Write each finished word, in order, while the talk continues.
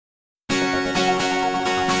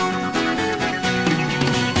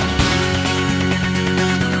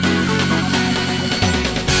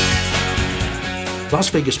Las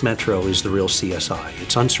Vegas Metro is the real CSI.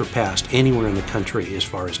 It's unsurpassed anywhere in the country as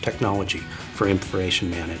far as technology for information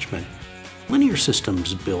management. Linear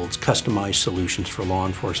Systems builds customized solutions for law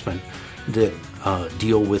enforcement that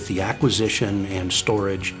deal with the acquisition and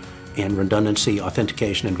storage and redundancy,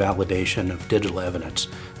 authentication, and validation of digital evidence.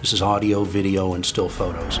 This is audio, video, and still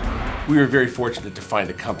photos. We were very fortunate to find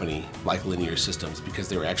a company like Linear Systems because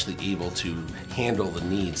they were actually able to handle the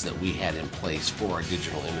needs that we had in place for our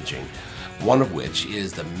digital imaging. One of which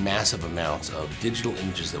is the massive amounts of digital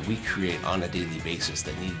images that we create on a daily basis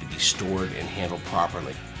that need to be stored and handled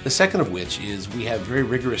properly. The second of which is we have very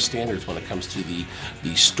rigorous standards when it comes to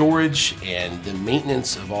the storage and the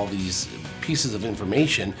maintenance of all these pieces of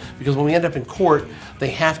information, because when we end up in court, they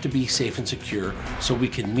have to be safe and secure so we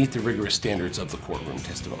can meet the rigorous standards of the courtroom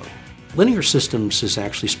testimony. Linear Systems has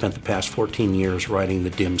actually spent the past 14 years writing the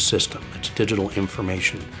DIM system. It's Digital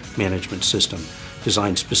Information Management System,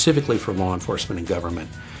 designed specifically for law enforcement and government.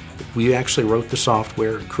 We actually wrote the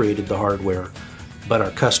software, created the hardware, but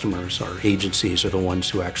our customers, our agencies, are the ones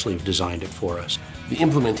who actually have designed it for us. The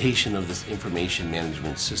implementation of this information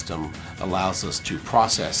management system allows us to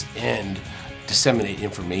process and disseminate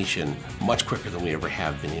information much quicker than we ever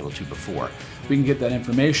have been able to before. We can get that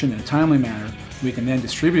information in a timely manner. We can then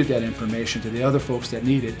distribute that information to the other folks that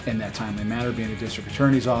need it in that timely manner, being the district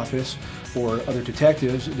attorney's office or other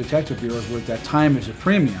detective bureaus where that time is a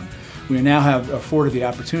premium. We now have afforded the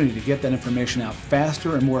opportunity to get that information out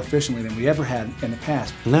faster and more efficiently than we ever had in the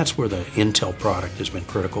past. And that's where the Intel product has been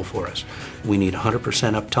critical for us. We need 100%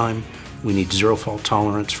 uptime. We need zero fault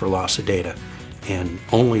tolerance for loss of data. And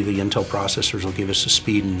only the Intel processors will give us the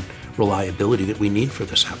speed and reliability that we need for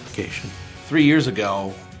this application. 3 years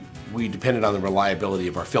ago, we depended on the reliability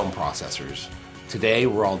of our film processors. Today,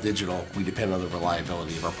 we're all digital. We depend on the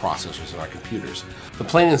reliability of our processors and our computers. The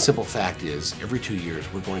plain and simple fact is, every 2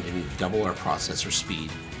 years, we're going to need to double our processor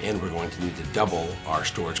speed, and we're going to need to double our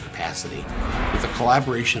storage capacity. With the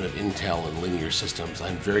collaboration of Intel and Linear Systems,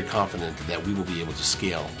 I'm very confident that we will be able to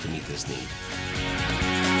scale to meet this need.